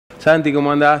Santi,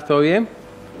 ¿cómo andás? ¿Todo bien?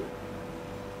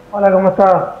 Hola, ¿cómo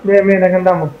estás? Bien, bien, acá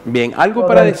andamos. Bien. ¿Algo Todo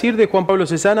para tranqui. decir de Juan Pablo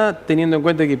Cesana, teniendo en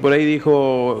cuenta que por ahí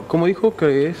dijo, ¿cómo dijo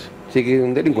que es? Sí, que es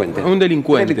un delincuente. Un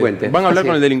delincuente. Delincuente. ¿Van a hablar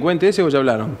con Sí. el delincuente ese o ya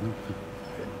hablaron?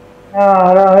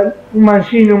 No, no, un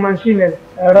mancini, un mancini.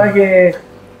 La verdad que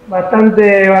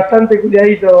bastante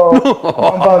cuidadito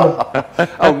Juan Pablo.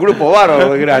 A un grupo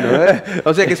bárbaro Belgrano, ¿eh?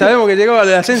 O sea que sabemos que llegó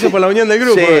al ascenso por la unión del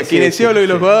grupo, Sí, el sí, kinesiólogo sí, y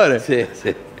los sí. jugadores. Sí,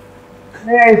 sí.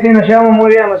 Sí, nos llevamos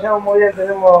muy bien,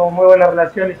 tenemos muy buena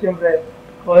relación y siempre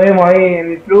jodemos ahí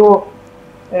en el club.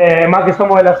 Más que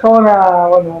somos de la zona,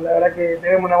 bueno, la verdad que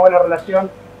tenemos una buena relación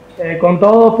con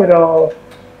todos, pero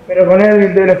con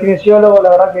él, de los kinesiólogos, la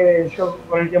verdad que yo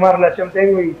con el que más relación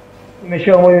tengo y me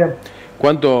llevo muy bien.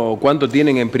 ¿Cuánto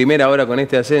tienen en primera hora con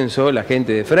este ascenso la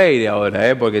gente de Freire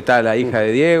ahora? Porque está la hija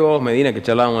de Diego, Medina, que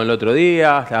charlábamos el otro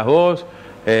día, estás vos,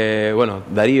 bueno,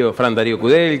 Fran Darío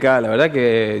Kudelka, la verdad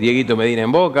que Dieguito Medina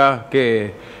en Boca,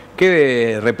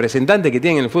 qué representante que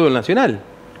tiene en el fútbol nacional.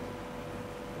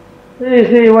 Sí,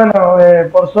 sí, bueno,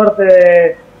 por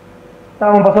suerte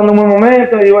estábamos pasando un buen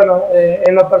momento y bueno,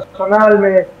 en lo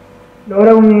personal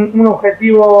lograr un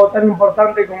objetivo tan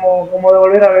importante como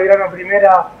devolver a Belgrano a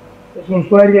primera es un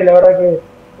sueño y la verdad que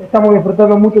estamos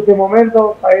disfrutando mucho este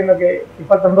momento, sabiendo que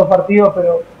faltan 2 partidos,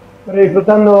 pero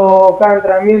disfrutando cada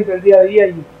entrenamiento, el día a día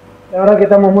y la verdad que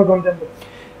estamos muy contentos.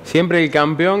 Siempre el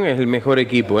campeón es el mejor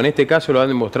equipo. En este caso lo han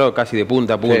demostrado casi de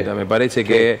punta a punta. Sí, Me parece sí.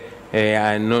 que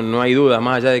no hay duda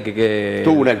más allá de que...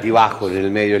 Tuvo un altibajo en el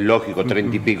medio, es lógico,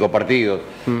 30 y pico partidos,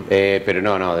 pero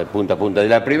no, de punta a punta. De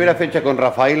la primera fecha con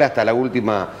Rafael hasta la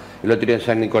última, el otro día en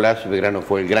San Nicolás, Belgrano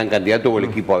fue el gran candidato o el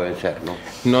equipo a vencer, ¿no?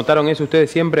 ¿Notaron eso ustedes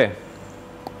siempre?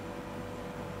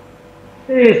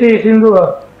 Sí, sí, sin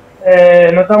duda.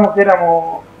 Notamos que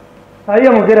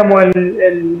sabíamos que éramos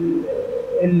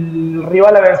el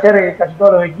rival a vencer en casi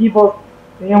todos los equipos.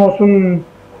 Teníamos un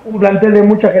plantel de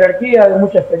mucha jerarquía, de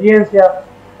mucha experiencia.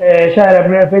 Ya de la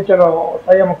primera fecha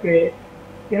sabíamos que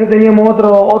no teníamos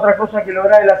otra cosa que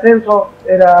lograr el ascenso.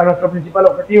 Era nuestro principal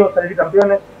objetivo, salir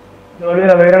campeones, devolver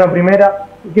a Belgrano a primera.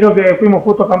 Y creo que fuimos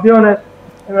justos campeones.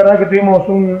 Es verdad que tuvimos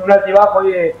un altibajo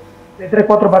ahí de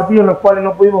 3-4 partidos en los cuales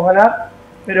no pudimos ganar,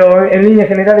 pero en líneas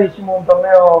generales hicimos un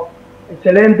torneo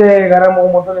excelente, ganamos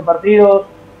un montón de partidos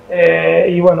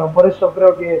y bueno, por eso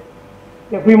creo que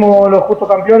fuimos los justos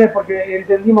campeones porque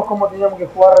entendimos cómo teníamos que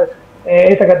jugar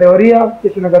esta categoría, que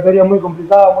es una categoría muy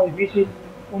complicada, muy difícil,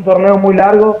 un torneo muy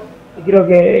largo y creo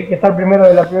que estar primero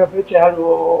de la primera fecha es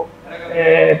algo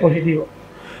positivo.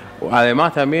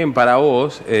 Además también para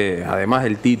vos, además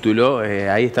del título,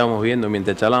 ahí estamos viendo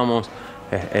mientras charlamos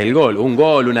el gol,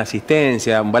 una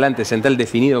asistencia, un volante central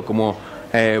definido como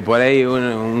por ahí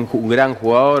un gran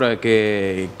jugador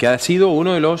que ha sido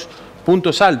uno de los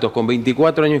puntos altos con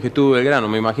 24 años que estuvo Belgrano.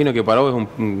 Me imagino que para vos es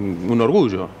un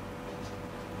orgullo.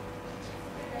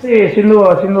 Sí, sin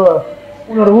duda, sin duda.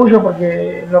 Un orgullo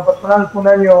porque en lo personal fue un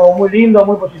año muy lindo,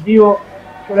 muy positivo.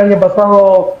 Yo el año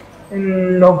pasado,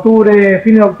 en octubre,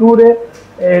 fin de octubre,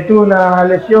 tuve una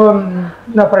lesión,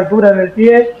 una fractura en el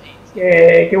pie,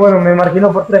 que bueno, me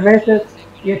marginó por 3 meses.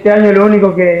 Y este año lo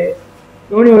único que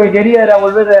quería era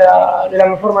volver de la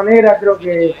mejor manera. Creo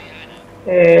que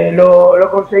lo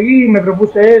conseguí, me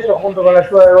propuse eso junto con la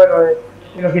ayuda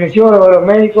de los kinesiólogos, de los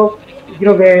médicos y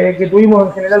creo que tuvimos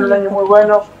en general un año muy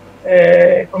bueno,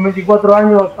 con 24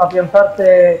 años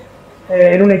afianzarse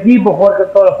en un equipo, jugar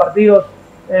todos los partidos,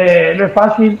 no es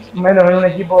fácil, menos en un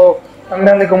equipo tan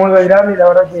grande como el Belgrano y la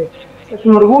verdad que es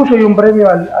un orgullo y un premio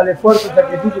al esfuerzo y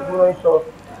sacrificio que uno hizo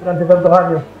durante tantos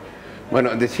años. Bueno,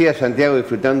 decía Santiago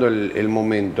disfrutando el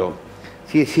momento.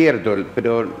 Sí, es cierto,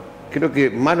 pero creo que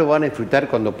más lo van a disfrutar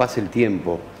cuando pase el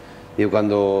tiempo. Digo,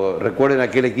 cuando recuerden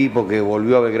aquel equipo que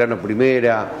volvió a Belgrano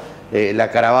primera, la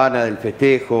caravana del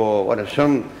festejo, bueno,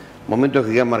 son momentos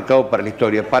que quedan marcados para la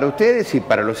historia, para ustedes y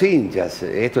para los hinchas,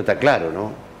 esto está claro,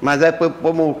 ¿no? Más allá después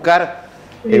podemos buscar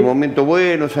el momento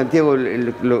bueno, Santiago,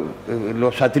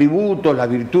 los atributos, las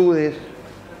virtudes.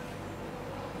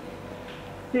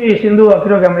 Sí, sin duda,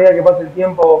 creo que a medida que pase el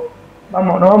tiempo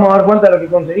nos vamos a dar cuenta de lo que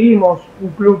conseguimos, un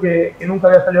club que nunca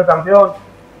había salido campeón,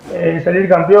 salir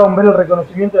campeón, ver el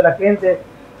reconocimiento de la gente.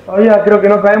 Todavía creo que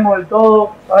no caemos del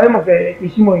todo, sabemos que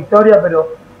hicimos historia, pero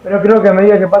creo que a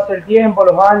medida que pase el tiempo,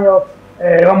 los años,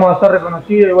 vamos a ser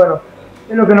reconocidos y bueno,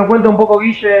 es lo que nos cuenta un poco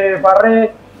Guille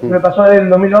Farré, que me pasó a él en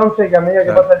 2011, que a medida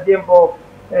que pasa el tiempo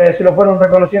se lo fueron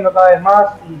reconociendo cada vez más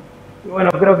y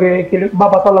bueno, creo que va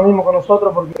a pasar lo mismo con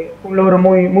nosotros porque fue un logro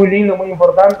muy, muy lindo, muy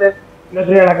importante. El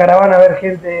otro día en la caravana ver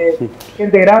gente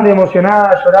grande,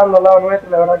 emocionada, llorando al lado nuestro,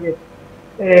 la verdad que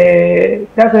te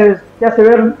hace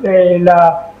ver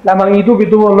la magnitud que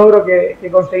tuvo el logro que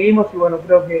conseguimos y bueno,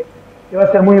 creo que va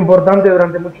a ser muy importante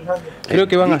durante muchos años. Creo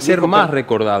que van a ser más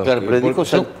recordados. Claro, pero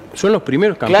son los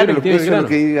primeros campeones. Claro, que tiene eso es Belgrano. lo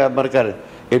que iba a marcar.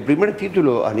 El primer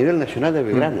título a nivel nacional de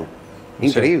Belgrano.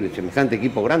 Increíble, semejante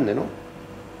equipo grande, ¿no?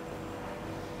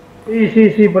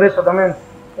 Sí, por eso también.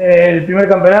 El primer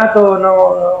campeonato,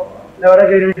 la verdad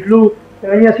que el club se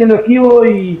venía haciendo esquivo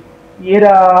y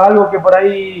era algo que por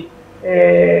ahí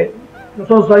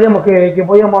nosotros sabíamos que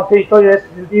podíamos hacer historia en ese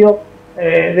sentido.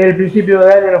 Desde el principio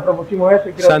de año nos propusimos eso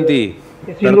y creo Santi,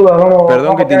 que sin duda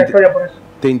vamos a tener historia por eso.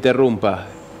 Te interrumpa.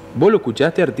 ¿Vos lo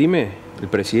escuchaste, Artime, el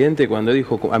presidente, cuando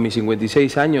dijo a mis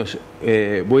 56 años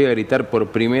voy a gritar por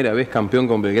primera vez campeón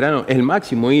con Belgrano? El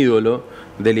máximo ídolo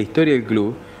de la historia del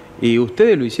club. Y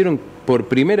ustedes lo hicieron por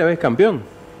primera vez campeón.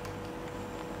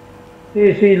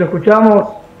 Sí, lo escuchamos.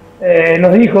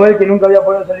 Nos dijo él que nunca había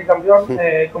podido salir campeón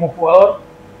como jugador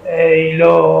y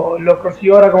lo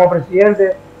consiguió ahora como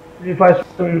presidente. Es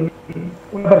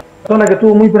una persona que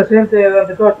estuvo muy presente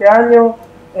durante todo este año.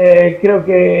 Creo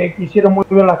que hicieron muy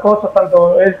bien las cosas,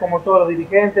 tanto él como todos los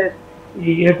dirigentes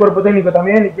y el cuerpo técnico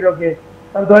también. Y creo que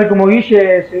tanto él como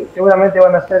Guille seguramente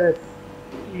van a ser,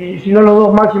 y si no los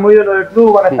dos máximos ídolos del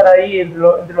club, van a estar ahí entre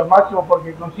los máximos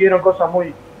porque consiguieron cosas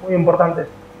muy importantes.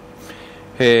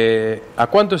 ¿A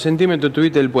cuántos centímetros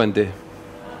tuviste del puente?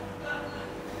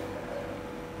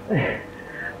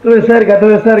 Estuve cerca.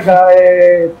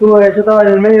 Yo estaba en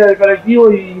el medio del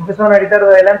colectivo y empezaron a gritar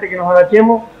de adelante que nos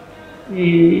agachemos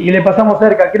y le pasamos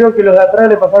cerca. Creo que los de atrás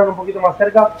le pasaron un poquito más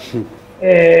cerca,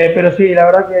 pero sí, la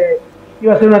verdad que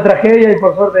iba a ser una tragedia y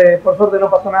por suerte no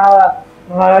pasó nada.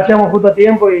 Nos agachamos justo a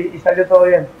tiempo y salió todo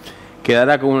bien.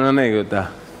 Quedará como una anécdota.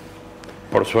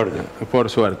 Por suerte. Por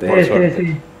suerte.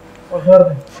 Sí. Por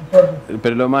suerte.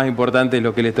 Pero lo más importante es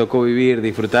lo que les tocó vivir,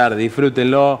 disfrutar,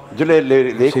 disfrútenlo. Yo le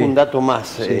dejo un dato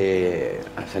más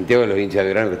a Santiago y los hinchas de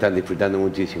Belgrano que están disfrutando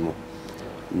muchísimo.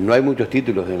 No hay muchos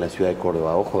títulos en la ciudad de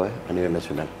Córdoba, ojo, a nivel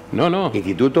nacional. No.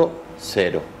 Instituto,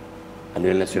 0, a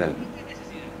nivel nacional.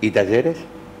 ¿Y talleres?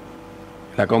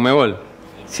 La Conmebol.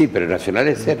 Sí, pero nacional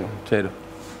es 0. 0.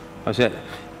 O sea,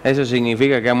 eso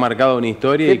significa que han marcado una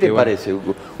historia. ¿Qué te parece?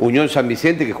 Unión San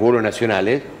Vicente, que jugó los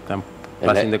nacionales.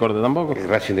 Racing de Córdoba tampoco.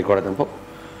 Racing de Córdoba tampoco.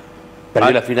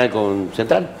 Perdió la final con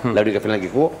Central, la única final que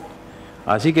jugó.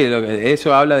 Así que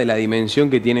eso habla de la dimensión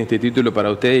que tiene este título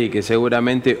para ustedes y que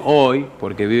seguramente hoy,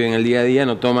 porque viven el día a día,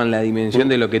 no toman la dimensión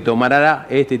de lo que tomará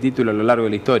este título a lo largo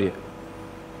de la historia.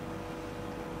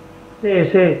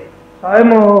 Sí.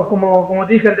 Sabemos, como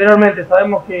te dije anteriormente,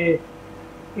 sabemos que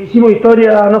hicimos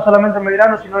historia no solamente en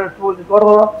Belgrano, sino en el fútbol de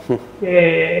Córdoba,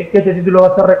 que este título va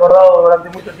a ser recordado durante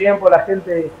mucho tiempo, la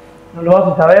gente nos lo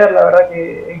hace saber, la verdad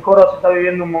que en Córdoba se está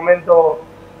viviendo un momento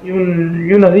y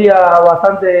unos días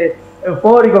bastante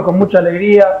eufóricos, con mucha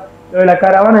alegría. Lo de la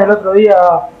caravana del otro día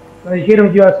nos dijeron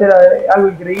que iba a ser algo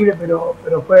increíble, pero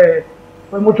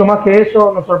fue mucho más que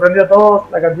eso, nos sorprendió a todos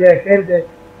la cantidad de gente,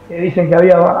 que dicen que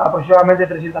había aproximadamente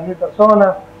 300.000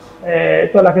 personas,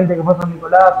 toda la gente que fue a San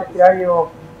Nicolás este año,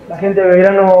 la gente de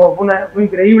Belgrano fue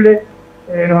increíble,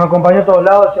 nos acompañó a todos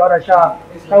lados y ahora ya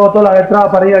hago todas las entradas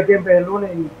para ir al Kempes el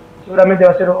lunes y seguramente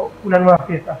va a ser una nueva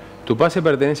fiesta. ¿Tu pase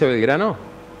pertenece a Belgrano?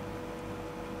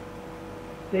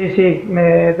 Sí,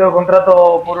 me tengo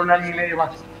contrato por 1 año y medio más.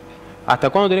 ¿Hasta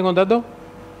cuándo tenés contrato?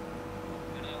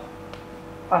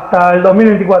 Hasta el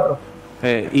 2024.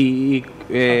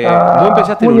 ¿Vos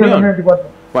empezaste en Unión? 2024.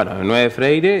 Bueno, en 9 de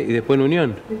Freire y después en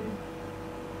Unión.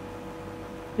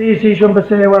 Sí, yo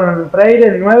empecé en Freire,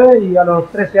 en el 9, y a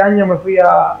los 13 años me fui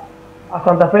a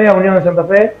Santa Fe, a Unión de Santa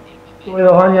Fe. Tuve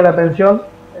 2 años en la pensión,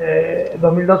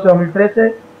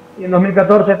 2012-2013, y en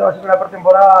 2014 estaba haciendo una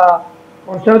pretemporada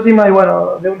con séptima y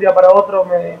bueno, de un día para otro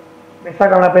me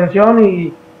sacan la pensión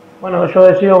y bueno, yo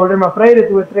decido volverme a Freire,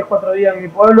 tuve 3-4 días en mi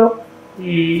pueblo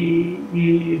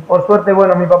y por suerte,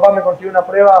 bueno, mi papá me consiguió una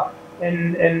prueba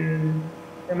en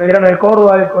Belgrano de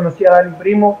Córdoba, él conocía a Dani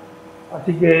Primo,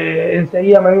 así que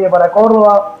enseguida me vine para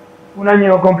Córdoba, un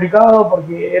año complicado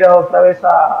porque era otra vez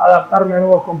a adaptarme a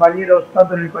nuevos compañeros,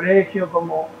 tanto en el colegio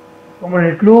como en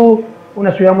el club,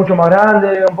 una ciudad mucho más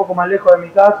grande, un poco más lejos de mi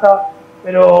casa,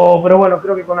 pero bueno,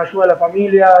 creo que con la ayuda de la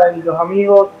familia y los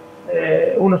amigos,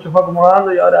 uno se fue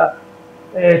acomodando y ahora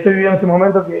estoy viviendo este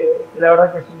momento que la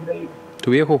verdad que es increíble.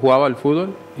 ¿Tu viejo jugaba al fútbol?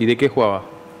 ¿Y de qué jugaba?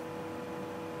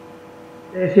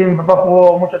 Sí, mi papá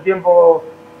jugó mucho tiempo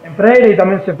en Freire y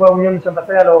también se fue a Unión de Santa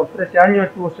Fe a los 13 años,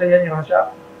 estuvo 6 años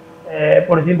allá.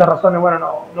 Por distintas razones, bueno,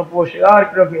 no pudo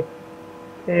llegar, creo que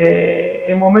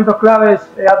en momentos claves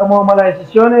ha tomado malas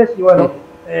decisiones y bueno,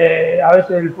 a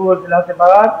veces el fútbol te la hace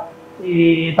pagar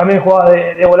y también jugaba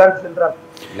de volante central.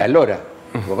 La Lora.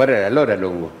 Tu papá era la Lora,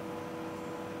 Longo.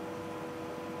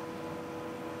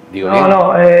 Digo No, bien.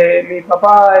 no, mi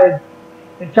papá es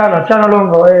el Chano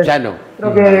Longo. Chano.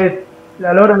 Creo que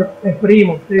la Lora es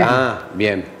primo. Sí, sí. Ah,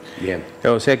 bien, bien.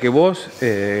 O sea que vos,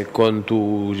 con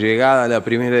tu llegada a la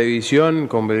primera división,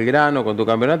 con Belgrano, con tu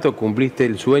campeonato, cumpliste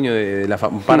el sueño de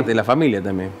parte de la familia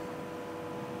también.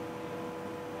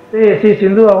 Sí, sí,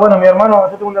 sin duda. Bueno, mi hermano,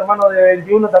 yo tengo un hermano de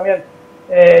 21 también,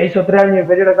 hizo 3 años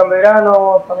inferior acá en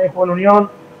Belgrano, también jugó en Unión,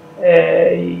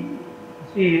 y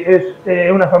sí,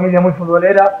 es una familia muy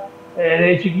futbolera.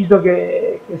 De chiquito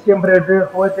que siempre el primer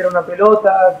juguete era una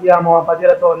pelota, que íbamos a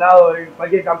patear a todos lados, en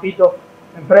cualquier campito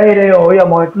en Freire, o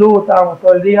íbamos al club, estábamos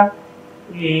todo el día,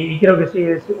 y creo que sí,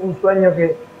 es un sueño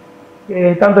que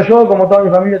tanto yo como toda mi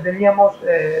familia teníamos,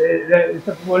 de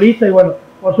ser futbolista, y bueno,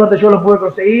 por suerte yo lo pude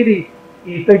conseguir,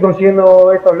 y estoy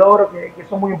consiguiendo estos logros que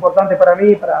son muy importantes para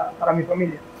mí y para mi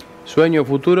familia. ¿Sueño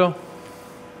futuro?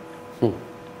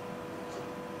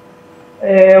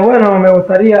 Bueno, me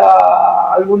gustaría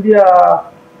algún día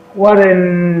jugar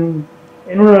en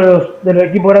uno de los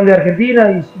equipos grandes de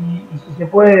Argentina, y si se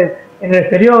puede en el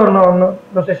exterior,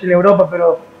 no sé si en Europa,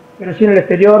 pero sí en el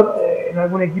exterior, en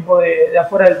algún equipo de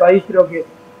afuera del país. Creo que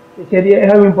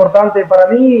es algo importante para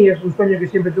mí, y es un sueño que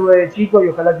siempre tuve de chico, y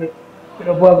ojalá que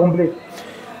lo pueda cumplir.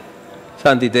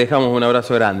 Santi, te dejamos un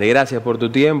abrazo grande. Gracias por tu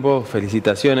tiempo,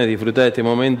 felicitaciones, disfrutar de este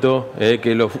momento.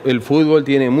 El fútbol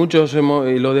tiene muchos,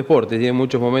 los deportes tienen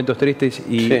muchos momentos tristes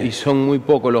y son muy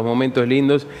pocos los momentos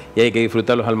lindos, y hay que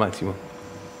disfrutarlos al máximo.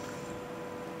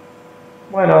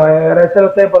 Bueno, agradecer a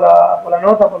ustedes por la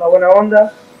nota, por la buena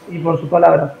onda y por sus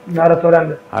palabras. Un abrazo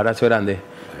grande. Abrazo grande.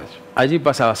 Allí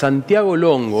pasaba Santiago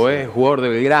Longo, jugador de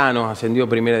Belgrano, ascendió a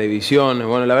primera división.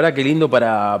 Bueno, la verdad que lindo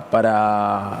para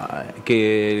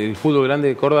que el fútbol grande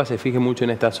de Córdoba se fije mucho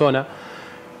en esta zona.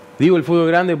 Digo el fútbol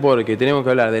grande porque tenemos que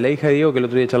hablar de la hija de Diego, que el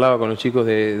otro día charlaba con los chicos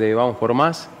de Vamos por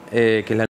Más, que es la